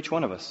going to be different for each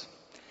one of us.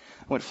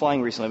 I went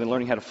flying recently. I've been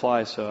learning how to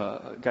fly, so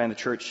a guy in the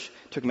church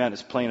took me out in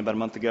his plane about a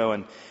month ago,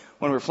 and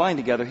when we were flying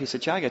together, he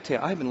said, Chad, I got to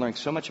tell you, I've been learning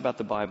so much about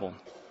the Bible.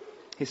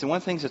 He said, one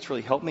of the things that's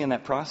really helped me in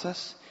that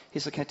process, he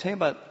said, can I tell you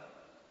about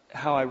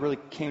how I really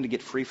came to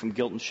get free from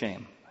guilt and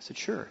shame? I said,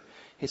 sure.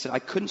 He said, I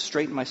couldn't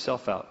straighten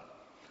myself out.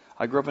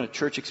 I grew up in a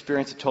church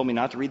experience that told me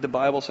not to read the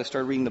Bible, so I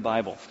started reading the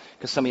Bible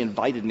because somebody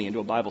invited me into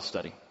a Bible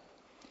study.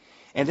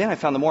 And then I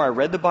found the more I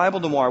read the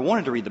Bible, the more I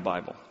wanted to read the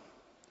Bible.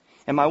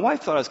 And my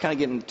wife thought I was kind of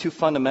getting too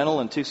fundamental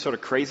and too sort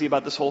of crazy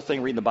about this whole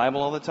thing, reading the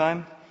Bible all the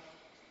time,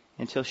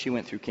 until she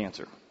went through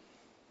cancer.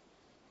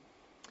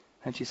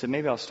 And she said,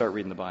 maybe I'll start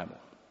reading the Bible.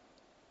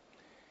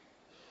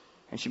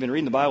 And she'd been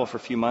reading the Bible for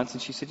a few months,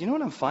 and she said, you know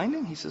what I'm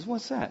finding? He says,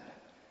 what's that?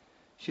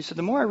 She said,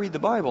 the more I read the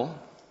Bible,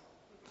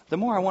 the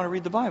more I want to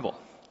read the Bible.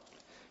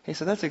 He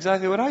said, that's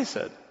exactly what I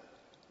said.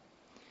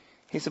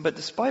 He said, but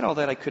despite all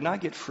that, I could not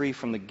get free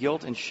from the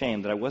guilt and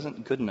shame that I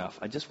wasn't good enough.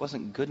 I just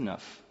wasn't good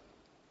enough.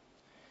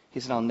 He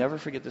said, I'll never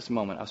forget this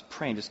moment. I was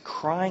praying, just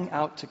crying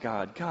out to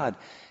God, God,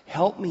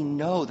 help me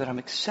know that I'm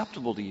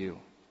acceptable to you.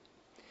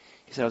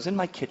 He said, I was in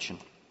my kitchen.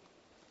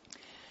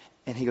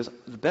 And he goes,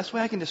 the best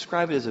way I can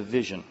describe it is a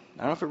vision. I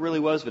don't know if it really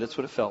was, but that's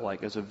what it felt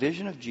like. It was a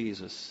vision of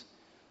Jesus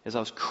as I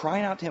was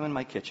crying out to him in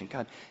my kitchen.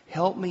 God,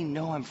 help me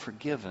know I'm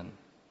forgiven.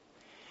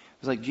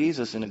 It was like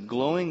Jesus in a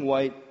glowing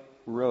white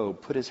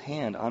robe put his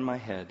hand on my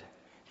head,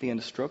 began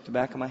to stroke the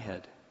back of my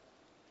head.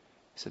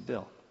 He said,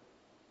 Bill,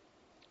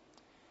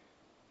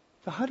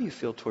 so how do you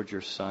feel towards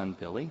your son,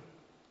 Billy,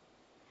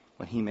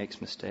 when he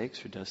makes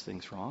mistakes or does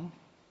things wrong?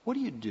 What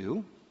do you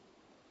do?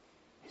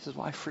 He says,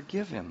 well, I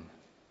forgive him.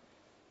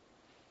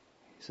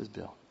 He says,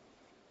 Bill,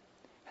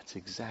 that's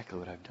exactly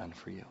what I've done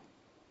for you.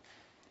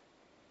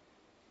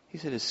 He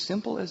said, as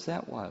simple as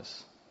that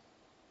was,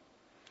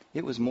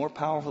 it was more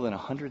powerful than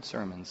 100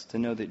 sermons to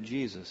know that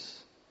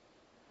Jesus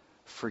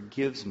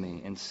forgives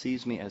me and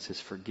sees me as his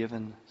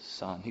forgiven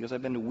son. He goes,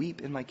 I've been to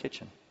weep in my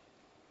kitchen,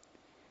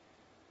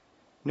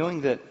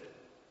 knowing that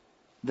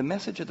The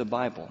message of the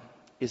Bible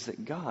is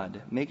that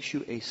God makes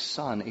you a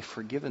son, a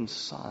forgiven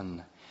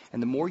son.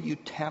 And the more you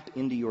tap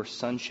into your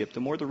sonship, the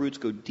more the roots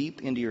go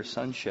deep into your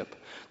sonship,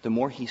 the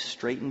more he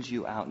straightens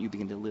you out and you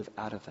begin to live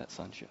out of that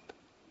sonship.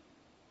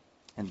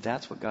 And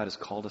that's what God has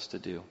called us to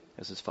do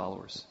as his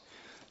followers.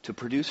 To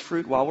produce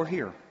fruit while we're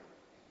here.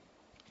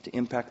 To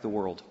impact the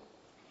world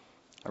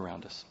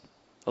around us.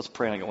 Let's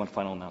pray, and I got one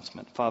final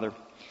announcement. Father,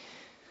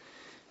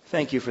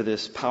 thank you for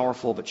this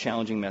powerful but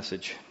challenging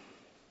message.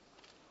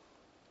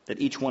 That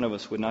each one of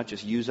us would not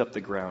just use up the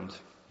ground,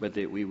 but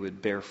that we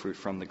would bear fruit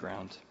from the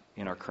ground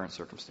in our current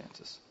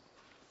circumstances.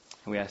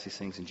 And we ask these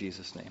things in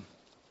Jesus' name.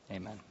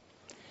 Amen.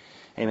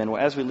 Amen.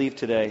 Well, as we leave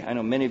today, I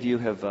know many of you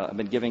have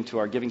been giving to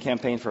our giving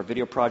campaign for our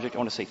video project. I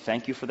want to say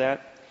thank you for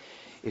that.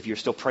 If you're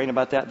still praying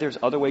about that, there's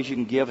other ways you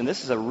can give. And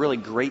this is a really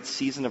great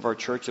season of our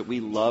church that we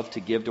love to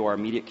give to our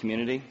immediate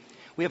community.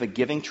 We have a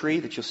giving tree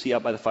that you'll see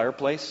out by the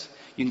fireplace.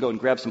 You can go and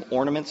grab some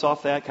ornaments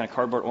off that, kind of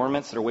cardboard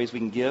ornaments that are ways we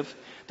can give.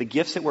 The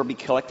gifts that we'll be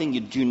collecting, you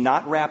do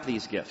not wrap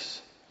these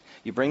gifts.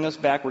 You bring those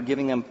back. We're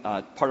giving them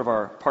part of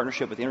our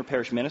partnership with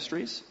Interparish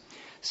Ministries,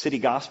 City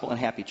Gospel, and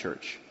Happy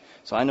Church.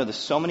 So I know there's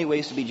so many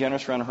ways to be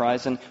generous around the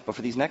horizon, but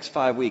for these next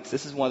 5 weeks,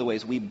 this is one of the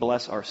ways we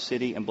bless our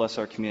city and bless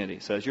our community.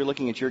 So as you're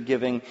looking at your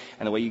giving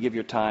and the way you give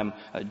your time,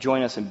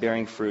 join us in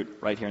bearing fruit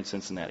right here in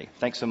Cincinnati.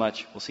 Thanks so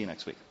much. We'll see you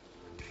next week.